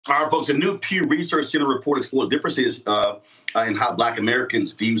All right, folks, a new Pew Research Center report explores differences in how Black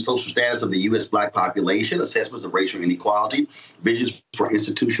Americans view social status of the U.S. Black population, assessments of racial inequality, visions for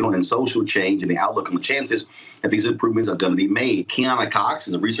institutional and social change, and the outlook on the chances that these improvements are going to be made. Kiana Cox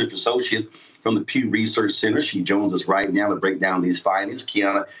is a research associate from the Pew Research Center. She joins us right now to break down these findings.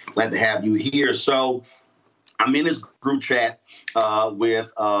 Kiana, glad to have you here. So I'm in this group chat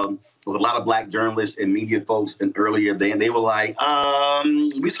with a lot of Black journalists and media folks, and earlier they were like,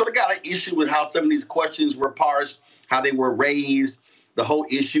 we sort of got an issue with how some of these questions were parsed, how they were raised, the whole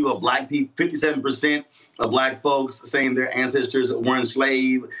issue of Black people, 57% of Black folks saying their ancestors were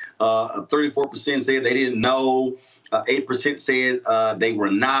enslaved, 34% said they didn't know, 8% said they were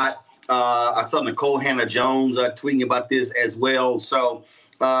not. I saw Nicole Hannah-Jones tweeting about this as well. So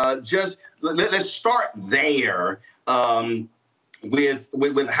just let's start there.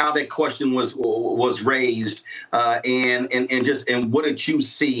 With how that question was raised, and what did you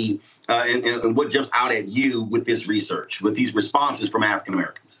see, and what jumps out at you with this research, with these responses from African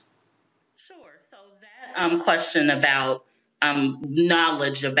Americans? Sure. So that question about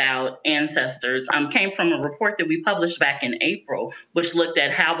knowledge about ancestors came from a report that we published back in April, which looked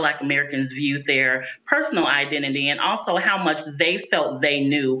at how Black Americans viewed their personal identity and also how much they felt they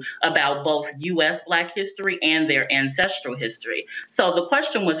knew about both U.S. Black history and their ancestral history. So the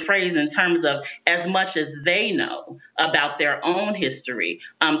question was phrased in terms of as much as they know about their own history,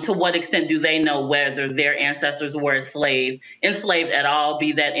 to what extent do they know whether their ancestors were enslaved at all,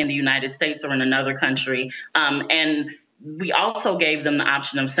 be that in the United States or in another country, and we also gave them the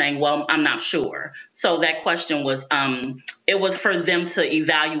option of saying, well, I'm not sure. So that question was, it was for them to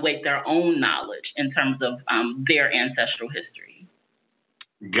evaluate their own knowledge in terms of their ancestral history.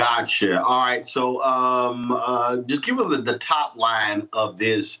 Gotcha. All right. So just give us the top line of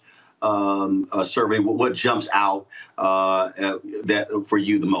this survey. What jumps out that for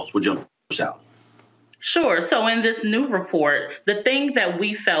you the most? What jumps out? Sure. So in this new report, the thing that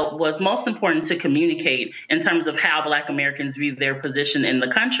we felt was most important to communicate in terms of how Black Americans view their position in the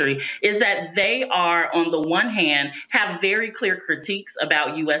country is that they are, on the one hand, have very clear critiques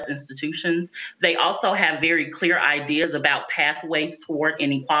about U.S. institutions. They also have very clear ideas about pathways toward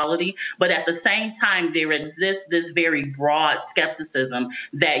inequality. But at the same time, there exists this very broad skepticism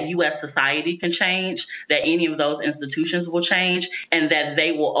that U.S. society can change, that any of those institutions will change, and that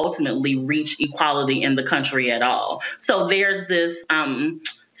they will ultimately reach equality in the country at all. So there's this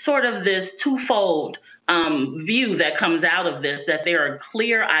sort of this twofold view that comes out of this, that there are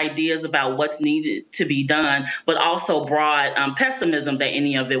clear ideas about what's needed to be done, but also broad pessimism that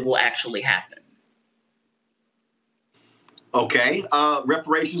any of it will actually happen. Okay.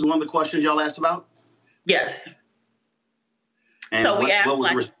 Reparations, one of the questions y'all asked about? Yes. And so we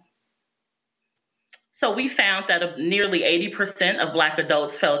asked So we found that nearly 80% of Black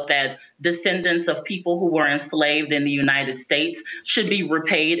adults felt that descendants of people who were enslaved in the United States should be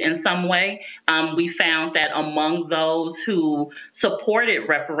repaid in some way. We found that among those who supported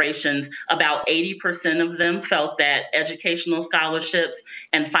reparations, about 80% of them felt that educational scholarships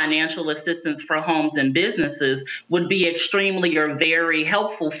and financial assistance for homes and businesses would be extremely or very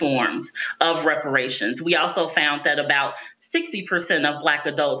helpful forms of reparations. We also found that about 60% of Black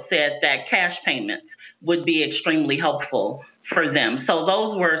adults said that cash payments would be extremely helpful for them. So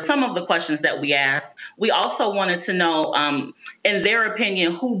those were some of the questions that we asked. We also wanted to know, in their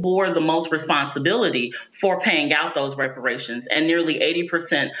opinion, who bore the most responsibility for paying out those reparations. And nearly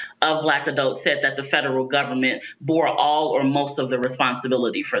 80% of Black adults said that the federal government bore all or most of the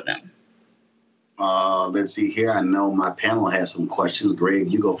responsibility for them. Let's see here. I know my panel has some questions.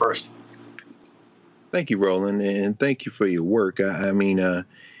 Greg, you go first. Thank you, Roland, and thank you for your work. I mean,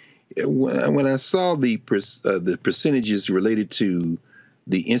 when I saw the percentages related to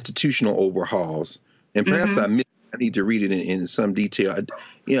the institutional overhauls, and perhaps I need to read it in some detail.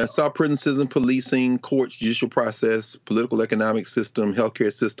 I saw prison system, policing, courts, judicial process, political economic system,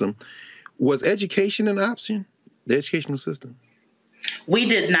 healthcare system. Was education an option? The educational system? We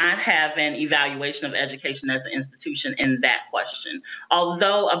did not have an evaluation of education as an institution in that question,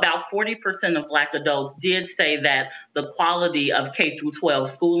 although about 40% of Black adults did say that the quality of K through 12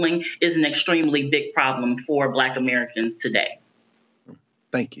 schooling is an extremely big problem for Black Americans today.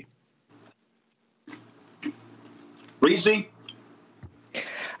 Thank you. Reese?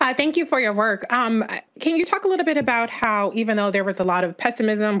 Thank you for your work. Can you talk a little bit about how, even though there was a lot of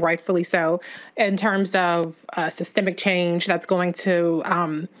pessimism, rightfully so, in terms of systemic change that's going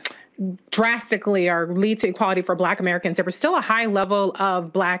to drastically or lead to equality for Black Americans, there was still a high level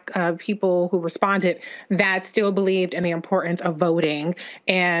of Black people who responded that still believed in the importance of voting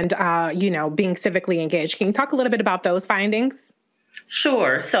and, being civically engaged. Can you talk a little bit about those findings?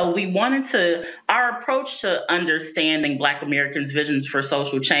 Sure. So our approach to understanding Black Americans' visions for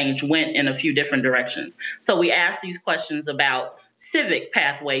social change went in a few different directions. So we asked these questions about civic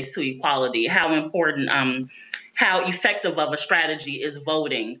pathways to equality, how important, how effective of a strategy is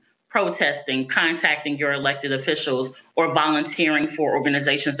voting, protesting, contacting your elected officials, or volunteering for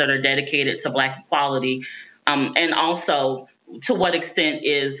organizations that are dedicated to Black equality, and also to what extent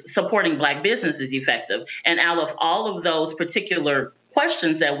is supporting Black businesses effective. And out of all of those particular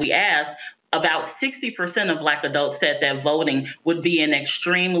questions that we asked, about 60% of Black adults said that voting would be an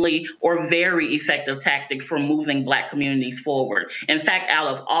extremely or very effective tactic for moving Black communities forward. In fact, out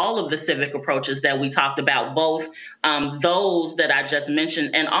of all of the civic approaches that we talked about, both those that I just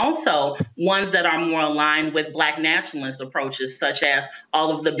mentioned and also ones that are more aligned with Black nationalist approaches, such as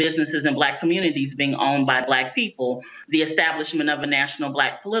all of the businesses in Black communities being owned by Black people, the establishment of a national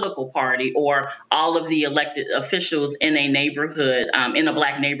Black political party, or all of the elected officials in a neighborhood, in a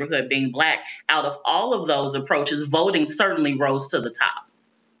Black neighborhood being Black. Out of all of those approaches, voting certainly rose to the top.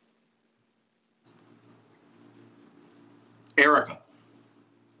 Erica.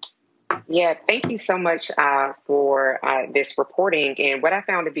 Yeah, thank you so much for this reporting. And what I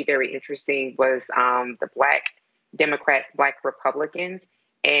found to be very interesting was the Black Democrats, Black Republicans.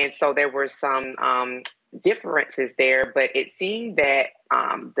 And so there were some differences there, but it seemed that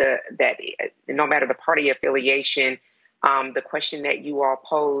that no matter the party affiliation, the question that you all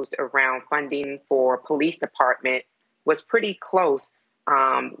posed around funding for police department was pretty close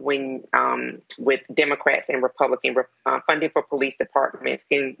when with Democrats and Republicans. Funding for police departments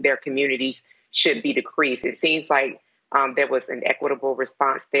in their communities should be decreased. It seems like there was an equitable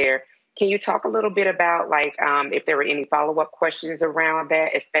response there. Can you talk a little bit about if there were any follow-up questions around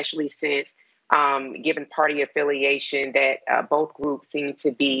that, especially since given party affiliation that both groups seem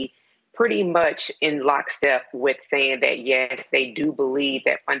to be pretty much in lockstep with saying that, yes, they do believe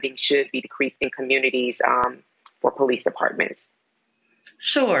that funding should be decreased in communities for police departments?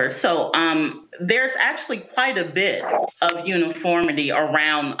 Sure. So there's actually quite a bit of uniformity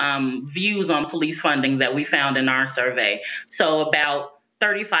around views on police funding that we found in our survey. So about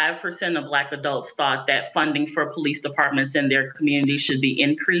 35% of Black adults thought that funding for police departments in their community should be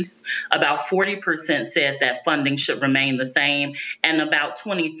increased. About 40% said that funding should remain the same. And about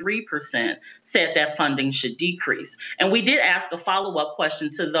 23% said that funding should decrease. And we did ask a follow-up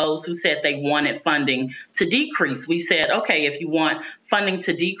question to those who said they wanted funding to decrease. We said, okay, if you want funding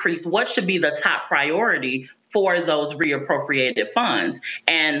to decrease, what should be the top priority for those reappropriated funds?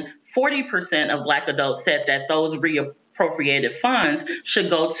 And 40% of Black adults said that those reappropriated funds should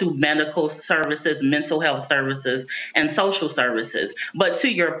go to medical services, mental health services, and social services. But to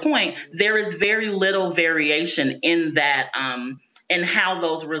your point, there is very little variation in that, in how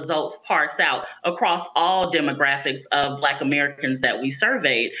those results parse out across all demographics of Black Americans that we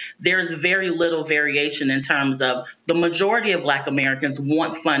surveyed. There's very little variation in terms of the majority of Black Americans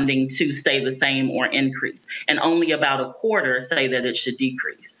want funding to stay the same or increase, and only about a quarter say that it should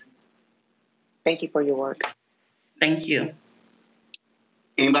decrease. Thank you for your work. Thank you.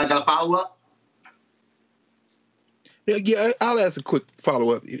 Anybody got a follow-up? Yeah, I'll ask a quick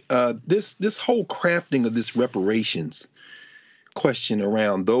follow-up. This whole crafting of this reparations question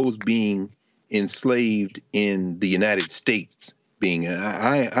around those being enslaved in the United States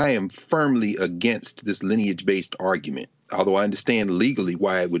I am firmly against this lineage-based argument, although I understand legally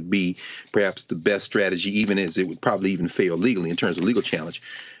why it would be perhaps the best strategy, even as it would probably even fail legally in terms of legal challenge.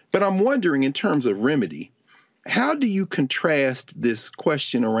 But I'm wondering, in terms of remedy, how do you contrast this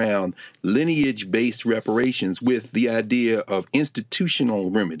question around lineage-based reparations with the idea of institutional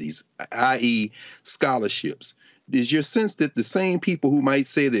remedies, i.e. scholarships? Is your sense that the same people who might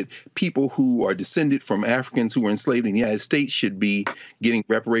say that people who are descended from Africans who were enslaved in the United States should be getting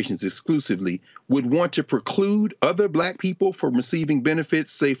reparations exclusively would want to preclude other Black people from receiving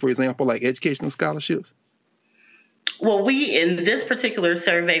benefits, say, for example, like educational scholarships? Well, in this particular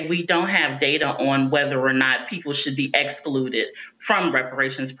survey, we don't have data on whether or not people should be excluded from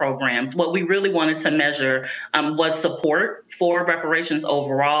reparations programs. What we really wanted to measure was support for reparations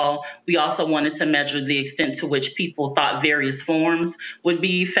overall. We also wanted to measure the extent to which people thought various forms would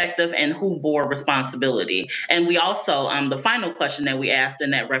be effective and who bore responsibility. And we also, the final question that we asked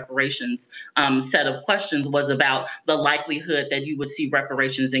in that reparations set of questions was about the likelihood that you would see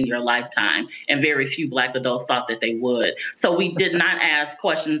reparations in your lifetime. And very few Black adults thought that they would. So we did not ask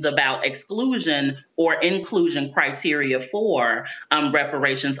questions about exclusion or inclusion criteria for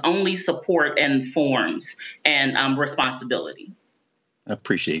reparations, only support and forms and responsibility. I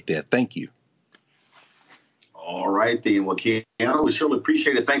appreciate that. Thank you. All right, then. Well, Kiana, we surely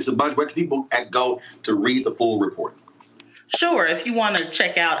appreciate it. Thanks a bunch. Where can people go to read the full report? Sure. If you want to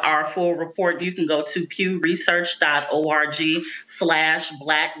check out our full report, you can go to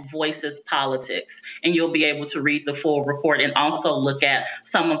pewresearch.org/Black Voices Politics, and you'll be able to read the full report and also look at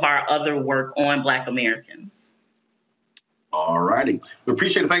some of our other work on Black Americans. All righty. We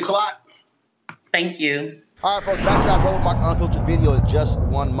appreciate it. Thanks a lot. Thank you. All right, folks, back to our Roland Martin Unfiltered video in just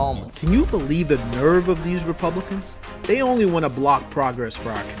one moment. Can you believe the nerve of these Republicans? They only want to block progress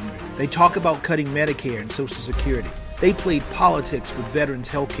for our community. They talk about cutting Medicare and Social Security. They played politics with veterans'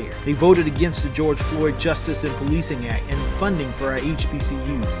 health care. They voted against the George Floyd Justice and Policing Act and funding for our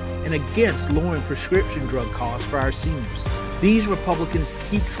HBCUs, and against lowering prescription drug costs for our seniors. These Republicans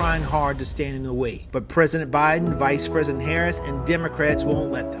keep trying hard to stand in the way, but President Biden, Vice President Harris, and Democrats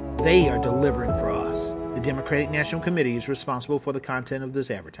won't let them. They are delivering for us. The Democratic National Committee is responsible for the content of this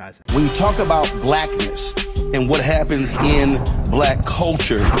advertising. When you talk about blackness and what happens in black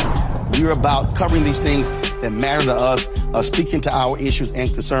culture, we're about covering these things that matter to us, speaking to our issues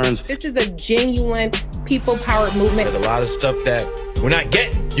and concerns. This is a genuine people-powered movement. There's a lot of stuff that we're not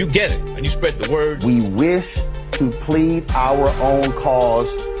getting. You get it, and you spread the word. We wish to plead our own cause.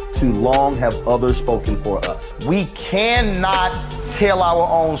 Too long have others spoken for us. We cannot tell our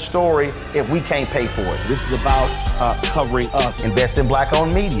own story if we can't pay for it. This is about covering us. Invest in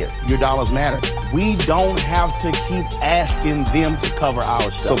Black-owned media. Your dollars matter. We don't have to keep asking them to cover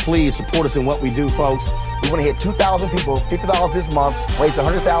our stuff. So please support us in what we do, folks. We want to hit 2,000 people, $50 this month, raise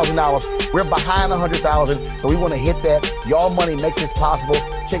 $100,000. We're behind 100,000, so we want to hit that. Y'all money makes this possible.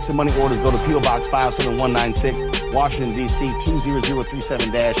 Check some money orders. Go to P.O. Box 57196, Washington, D.C.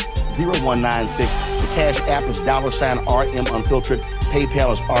 20037-0196. The Cash App is $RM Unfiltered.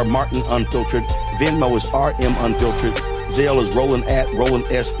 PayPal is RMartin Unfiltered. Venmo is RM Unfiltered. Zelle is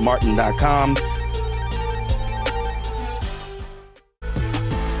Roland@RolandSMartin.com.